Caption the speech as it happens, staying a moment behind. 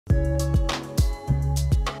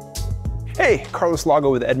Hey, Carlos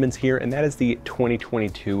Lago with Edmunds here, and that is the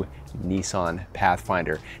 2022 Nissan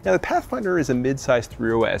Pathfinder. Now, the Pathfinder is a mid-size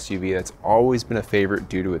three-row SUV that's always been a favorite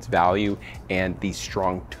due to its value and the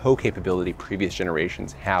strong tow capability previous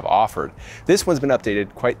generations have offered. This one's been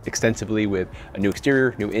updated quite extensively with a new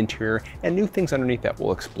exterior, new interior, and new things underneath that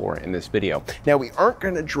we'll explore in this video. Now, we aren't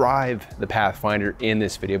going to drive the Pathfinder in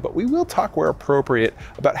this video, but we will talk where appropriate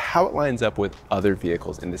about how it lines up with other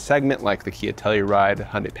vehicles in the segment, like the Kia Telluride,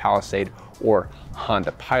 Hyundai Palisade, or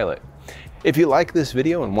Honda Pilot. If you like this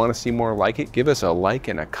video and want to see more like it, give us a like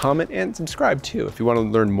and a comment and subscribe too. If you want to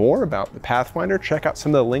learn more about the Pathfinder, check out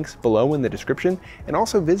some of the links below in the description, and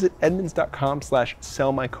also visit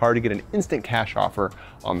edmunds.com/sellmycar to get an instant cash offer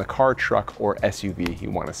on the car, truck, or SUV you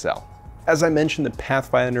want to sell. As I mentioned, the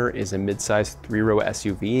Pathfinder is a mid-size three-row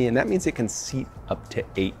SUV, and that means it can seat up to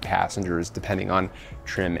 8 passengers depending on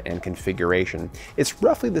trim and configuration. It's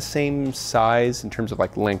roughly the same size in terms of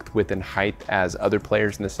like length, width, and height as other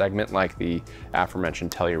players in the segment, like the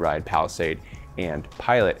aforementioned Telluride, Palisade, and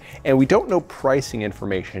Pilot. And we don't know pricing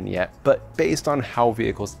information yet, but based on how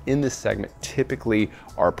vehicles in this segment typically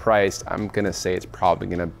are priced, I'm gonna say it's probably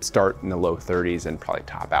gonna start in the low 30s and probably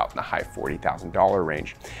top out in the high $40,000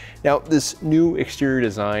 range. Now, this new exterior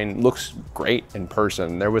design looks great in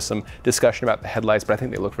person. There was some discussion about the headlights, but I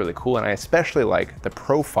think they look really cool, and I especially like the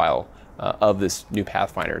profile of this new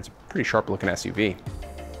Pathfinder. It's a pretty sharp looking SUV.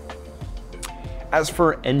 As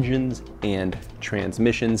for engines and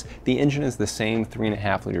transmissions, the engine is the same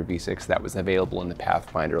 3.5 liter V6 that was available in the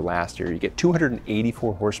Pathfinder last year. You get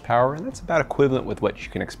 284 horsepower, and that's about equivalent with what you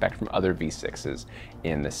can expect from other V6s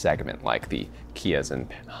in the segment, like the Kias and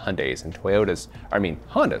Hyundais and Toyotas. I mean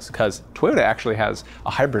Hondas, because Toyota actually has a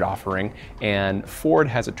hybrid offering, and Ford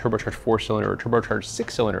has a turbocharged 4-cylinder or turbocharged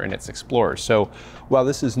 6-cylinder in its Explorer. So while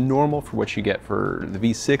this is normal for what you get for the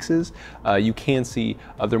V6s, you can see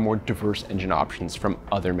other more diverse engine options from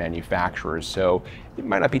other manufacturers. So it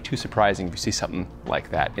might not be too surprising if you see something like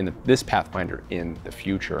that in this Pathfinder in the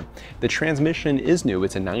future. The transmission is new.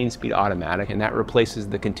 It's a 9-speed automatic, and that replaces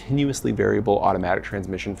the continuously variable automatic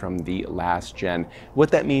transmission from the last gen. What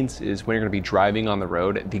that means is when you're going to be driving on the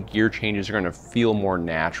road, the gear changes are going to feel more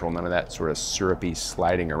natural, none of that sort of syrupy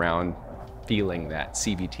sliding around feeling that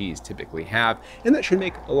CVTs typically have, and that should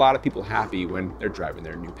make a lot of people happy when they're driving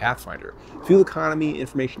their new Pathfinder. Fuel economy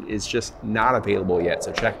information is just not available yet,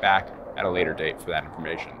 so check back at a later date for that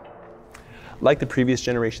information. Like the previous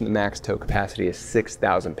generation, the max tow capacity is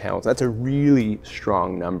 6,000 pounds. That's a really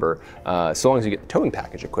strong number. So long as you get the towing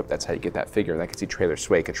package equipped, that's how you get that figure. And that gets you trailer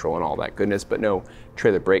sway control and all that goodness, but no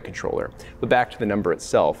trailer brake controller. But back to the number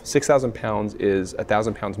itself, 6,000 pounds is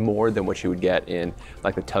 1,000 pounds more than what you would get in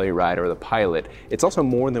like the Telluride or the Pilot. It's also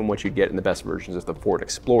more than what you'd get in the best versions of the Ford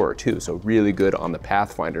Explorer too, so really good on the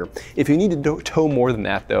Pathfinder. If you need to tow more than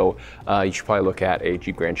that though, you should probably look at a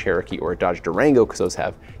Jeep Grand Cherokee or a Dodge Durango, because those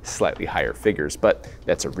have slightly higher figures, but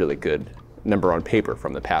that's a really good number on paper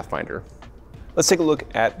from the Pathfinder. Let's take a look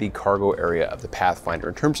at the cargo area of the Pathfinder.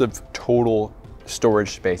 In terms of total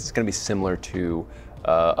storage space, it's going to be similar to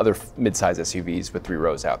other mid-size SUVs with 3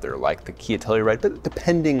 rows out there, like the Kia Telluride, but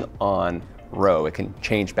depending on row, it can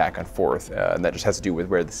change back and forth, and that just has to do with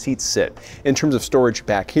where the seats sit. In terms of storage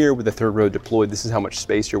back here with the 3rd row deployed, this is how much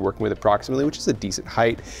space you're working with approximately, which is a decent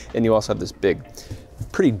height, and you also have this big,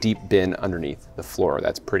 pretty deep bin underneath the floor.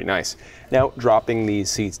 That's pretty nice. Now, dropping these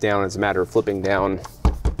seats down is a matter of flipping down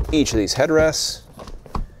each of these headrests.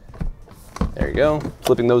 There you go.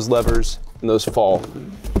 Flipping those levers, and those fall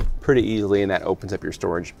pretty easily, and that opens up your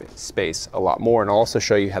storage space a lot more. And I'll also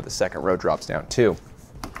show you how the 2nd row drops down too.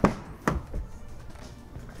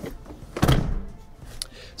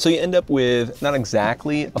 So you end up with not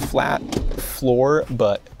exactly a flat floor,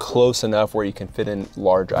 but close enough where you can fit in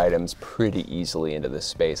large items pretty easily into this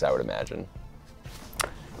space, I would imagine.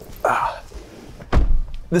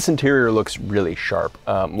 This interior looks really sharp.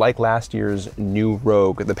 Like last year's new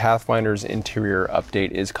Rogue, the Pathfinder's interior update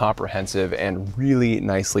is comprehensive and really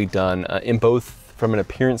nicely done in both from an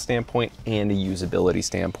appearance standpoint and a usability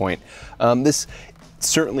standpoint. This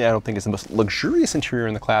certainly, I don't think it's the most luxurious interior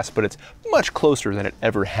in the class, but it's much closer than it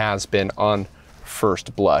ever has been on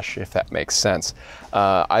first blush, if that makes sense.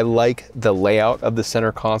 I like the layout of the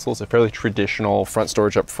center console. It's a fairly traditional front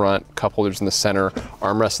storage up front, cup holders in the center,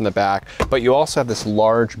 armrests in the back, but you also have this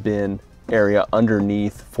large bin area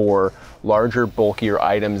underneath for larger, bulkier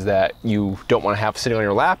items that you don't want to have sitting on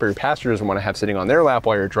your lap, or your passenger doesn't want to have sitting on their lap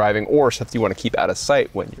while you're driving, or stuff you want to keep out of sight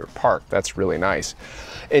when you're parked. That's really nice.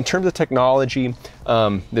 In terms of technology,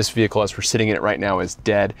 this vehicle, as we're sitting in it right now, is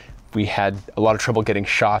dead. We had a lot of trouble getting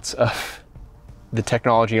shots of the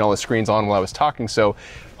technology and all the screens on while I was talking, so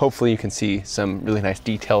Hopefully you can see some really nice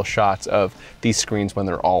detail shots of these screens when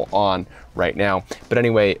they're all on right now. But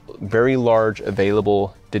anyway, very large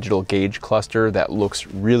available digital gauge cluster that looks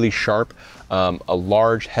really sharp, a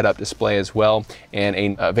large head-up display as well, and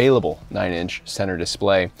an available 9-inch center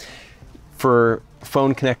display. For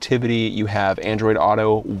phone connectivity, you have Android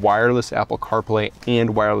Auto, wireless Apple CarPlay,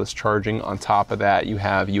 and wireless charging. On top of that, you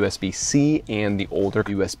have USB-C and the older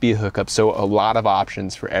USB hookup, so a lot of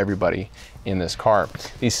options for everybody in this car.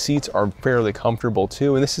 These seats are fairly comfortable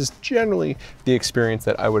too, and this is generally the experience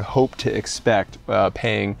that I would hope to expect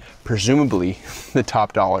paying presumably the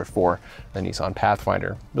top dollar for the Nissan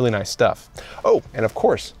Pathfinder. Really nice stuff. Oh, and of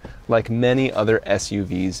course, like many other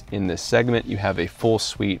SUVs in this segment, you have a full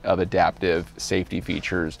suite of adaptive safety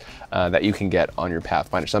features that you can get on your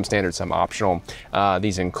Pathfinder. Some standard, some optional.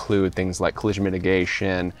 These include things like collision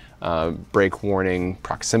mitigation, brake warning,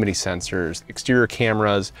 proximity sensors, exterior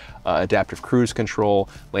cameras, adaptive cruise control,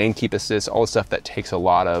 lane keep assist, all the stuff that takes a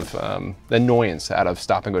lot of annoyance out of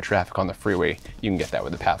stop and go traffic on the freeway. You can get that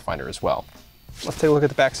with the Pathfinder as well. Let's take a look at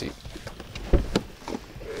the back seat.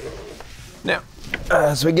 Now,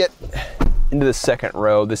 as we get into the second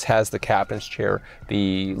row, this has the captain's chair.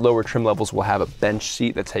 The lower trim levels will have a bench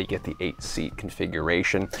seat. That's how you get the 8-seat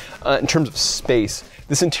configuration. In terms of space,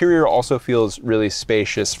 this interior also feels really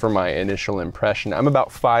spacious for my initial impression. I'm about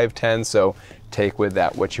 5'10", so take with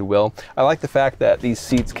that what you will. I like the fact that these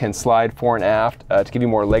seats can slide fore and aft to give you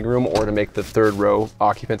more legroom or to make the third row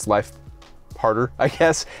occupant's life harder, I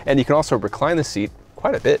guess. And you can also recline the seat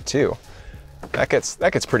quite a bit too. That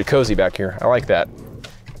gets pretty cozy back here. I like that.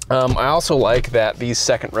 I also like that these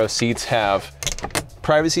second row seats have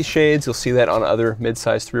privacy shades. You'll see that on other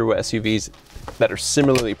mid-size three-row SUVs that are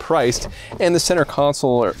similarly priced. And the center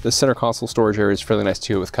console storage area is fairly nice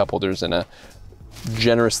too, with cup holders and a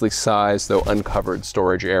generously sized, though uncovered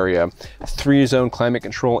storage area. 3-zone climate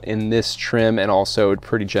control in this trim, and also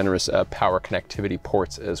pretty generous power connectivity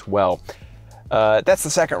ports as well. That's the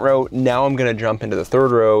second row. Now I'm gonna jump into the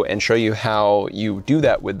third row and show you how you do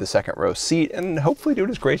that with the second row seat, and hopefully do it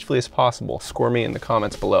as gracefully as possible. Score me in the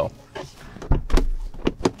comments below.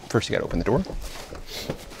 First, you gotta open the door.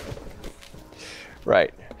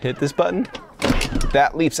 Right, hit this button.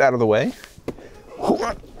 That leaps out of the way.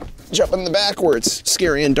 Jump in the back where it's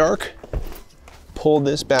scary and dark. Pull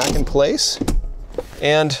this back in place.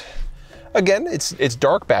 And again, it's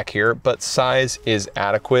dark back here, but size is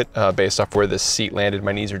adequate based off where this seat landed.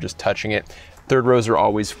 My knees are just touching it. Third rows are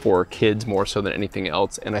always for kids more so than anything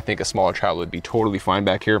else, and I think a smaller child would be totally fine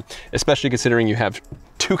back here, especially considering you have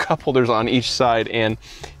 2 cup holders on each side and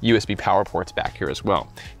USB power ports back here as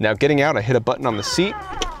well. Now getting out, I hit a button on the seat.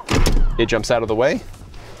 It jumps out of the way.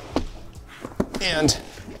 And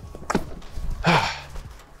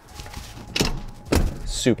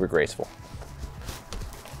super graceful.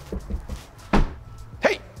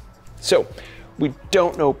 So we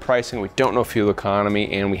don't know pricing, we don't know fuel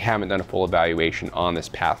economy, and we haven't done a full evaluation on this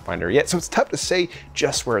Pathfinder yet, so it's tough to say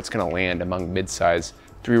just where it's gonna land among mid-size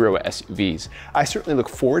 3-row SUVs. I certainly look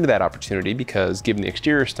forward to that opportunity because given the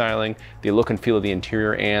exterior styling, the look and feel of the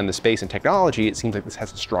interior, and the space and technology, it seems like this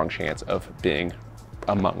has a strong chance of being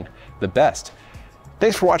among the best.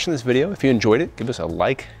 Thanks for watching this video. If you enjoyed it, give us a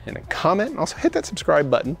like and a comment, and also hit that subscribe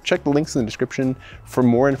button. Check the links in the description for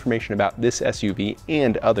more information about this SUV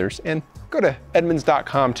and others, and go to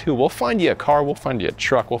Edmunds.com too. We'll find you a car, we'll find you a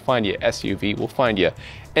truck, we'll find you an SUV, we'll find you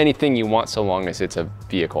anything you want so long as it's a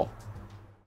vehicle.